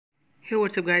Hey,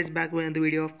 what's up guys, back with another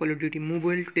video of Call of Duty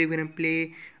Mobile. Today we're gonna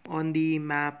play on the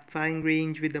map Firing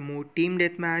Range with the mode Team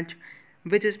Deathmatch,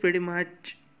 which is pretty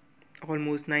much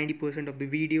almost 90% of the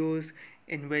videos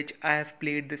in which I have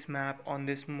played this map on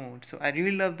this mode. So I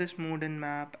really love this mode and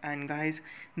map, and guys,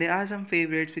 there are some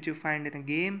favorites which you find in a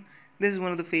game. This is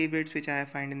one of the favorites which I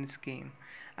find in this game.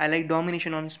 I like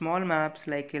domination on small maps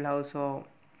like Kill House or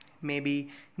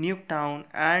maybe Nuketown,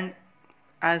 and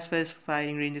as far as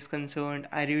firing range is concerned,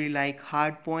 I really like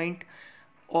hardpoint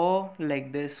or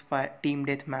like this team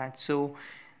deathmatch. So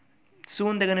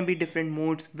soon there are gonna be different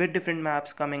modes with different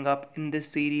maps coming up in this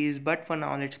series, but for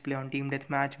now let's play on team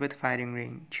deathmatch with firing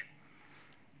range.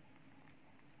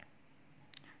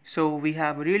 So we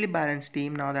have a really balanced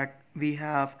team now that we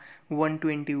have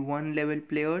 121 level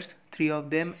players, 3 of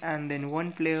them, and then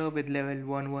one player with level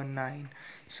 119.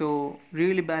 So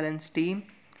really balanced team.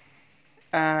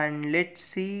 And let's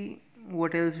see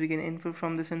what else we can infer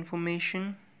from this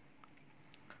information.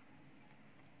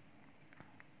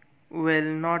 Well,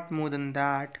 not more than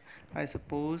that, I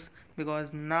suppose,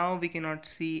 because now we cannot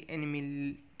see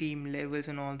enemy team levels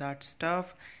and all that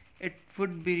stuff. It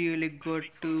would be really good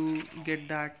to get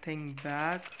that thing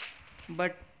back,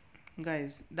 but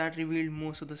guys, that revealed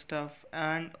most of the stuff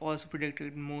and also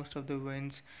predicted most of the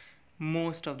wins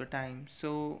most of the time.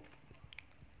 So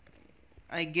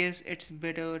I guess it's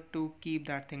better to keep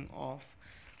that thing off.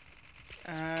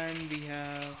 And we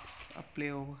have a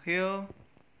play over here.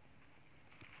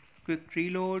 Quick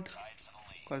reload,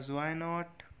 cause why not?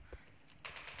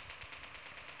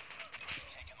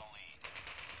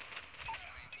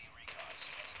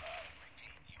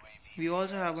 We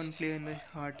also have one player in the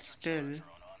heart still.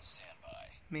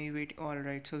 Maybe wait,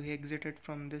 alright, so he exited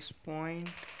from this point.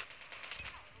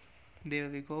 There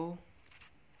we go.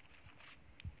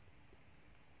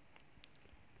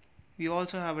 We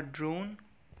also have a drone.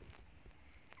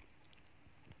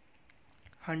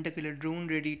 Hunter killer drone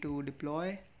ready to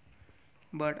deploy.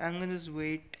 But I'm gonna just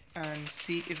wait and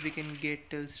see if we can get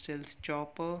till stealth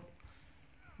chopper,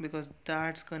 because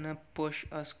that's gonna push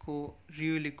us go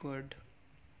really good.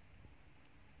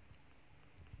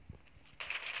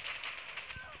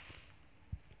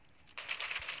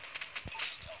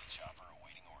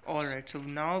 Alright, so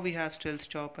now we have stealth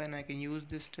chopper and I can use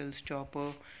this stealth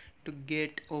chopper to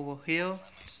get over here,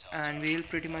 and we'll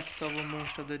pretty much cover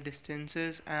most of the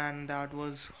distances, and that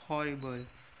was horrible.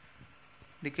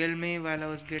 They killed me while I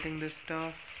was getting this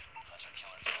stuff.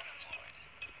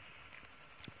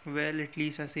 Well, at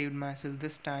least I saved myself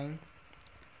this time.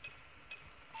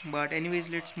 But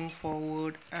anyways, let's move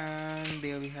forward, and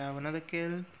there we have another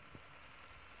kill.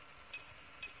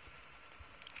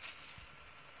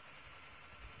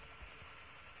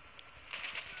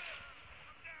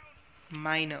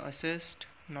 Minor assist,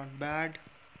 not bad.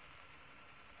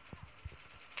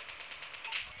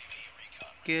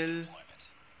 Kill.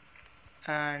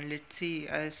 And let's see,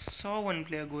 I saw one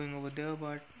player going over there,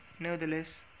 but nevertheless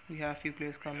we have few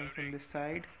players coming from this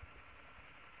side.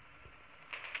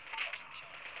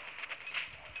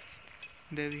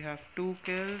 There we have 2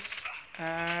 kills,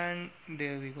 and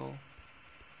there we go.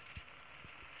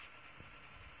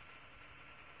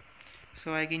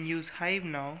 So I can use hive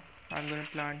now. I'm gonna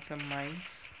plant some mines.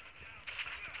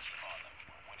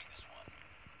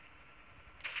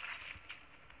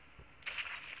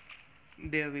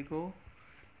 There we go.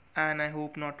 And I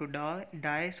hope not to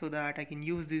die so that I can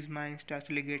use these mines to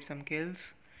actually get some kills.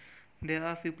 There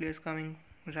are a few players coming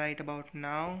right about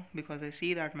now because I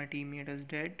see that my teammate is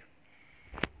dead.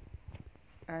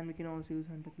 And we can also use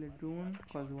hunter killer drone,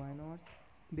 cause why not.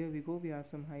 There we go, we have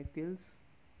some hive kills.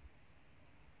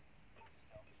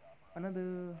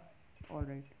 Another,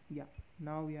 alright, yeah,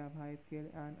 now we have hive kill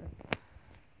and a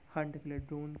hunter killer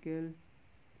drone kill.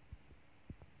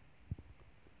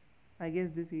 I guess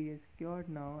this area is secured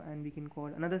now, and we can call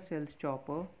another stealth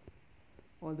chopper,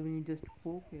 although we need just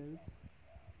 4 kills,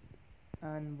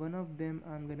 and one of them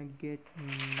I'm gonna get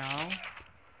now.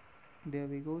 There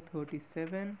we go,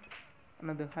 37.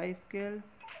 Another hive kill,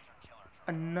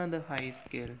 another hive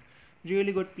kill.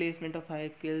 Really good placement of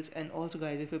hive kills. And also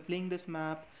guys, if you're playing this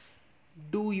map,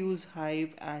 do use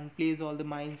hive and place all the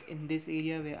mines in this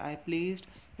area where I placed,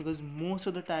 because most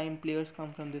of the time players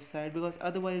come from this side, because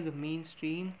otherwise the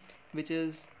mainstream, which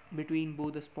is between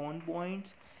both the spawn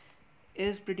points,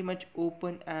 is pretty much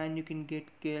open and you can get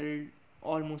killed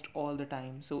almost all the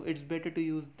time. So it's better to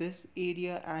use this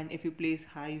area, and if you place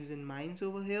hives and mines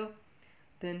over here,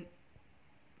 then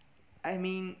I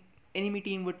mean enemy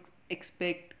team would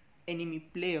expect enemy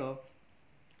player,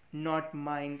 not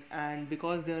mines. And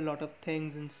because there are a lot of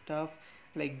things and stuff,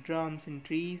 like drums and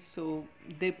trees, so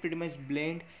they pretty much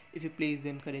blend if you place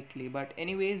them correctly. But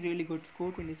anyways, really good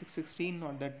score, 2616,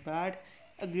 not that bad.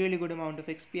 A really good amount of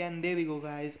XP, and there we go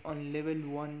guys, on level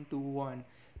 121.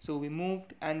 So we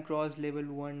moved and crossed level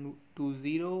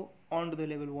 120 onto the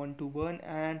level 121,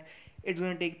 and it's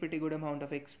gonna take pretty good amount of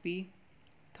XP,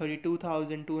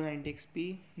 32,290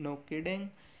 XP, no kidding.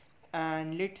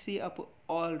 And let's see up.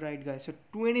 All right guys, so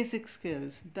 26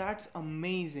 kills, that's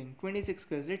amazing. 26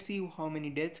 kills, let's see how many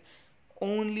deaths.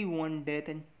 Only one death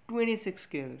and 26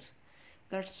 kills,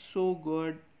 that's so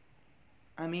good.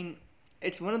 I mean,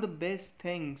 it's one of the best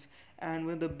things and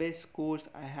one of the best scores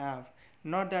I have.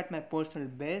 Not that my personal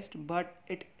best, but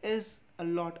it is a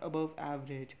lot above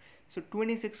average. So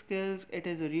 26 kills, it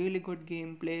is a really good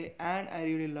gameplay and I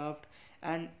really loved.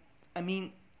 And I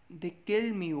mean, they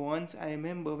killed me once, I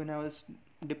remember, when I was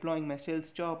deploying my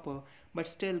stealth chopper, but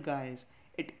still guys,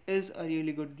 it is a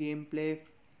really good gameplay.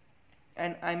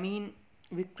 And I mean,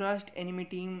 we crushed enemy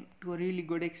team to a really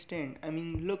good extent. I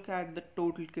mean, look at the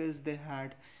total kills they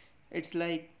had. It's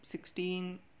like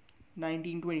 16,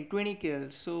 19, 20, 20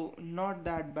 kills, so not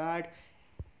that bad.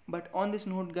 But on this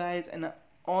note guys, and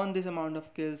on this amount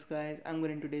of kills guys, I'm going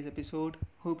to end today's episode.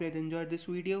 Hope you guys enjoyed this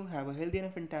video. Have a healthy and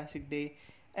a fantastic day,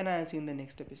 and I'll see you in the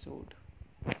next episode.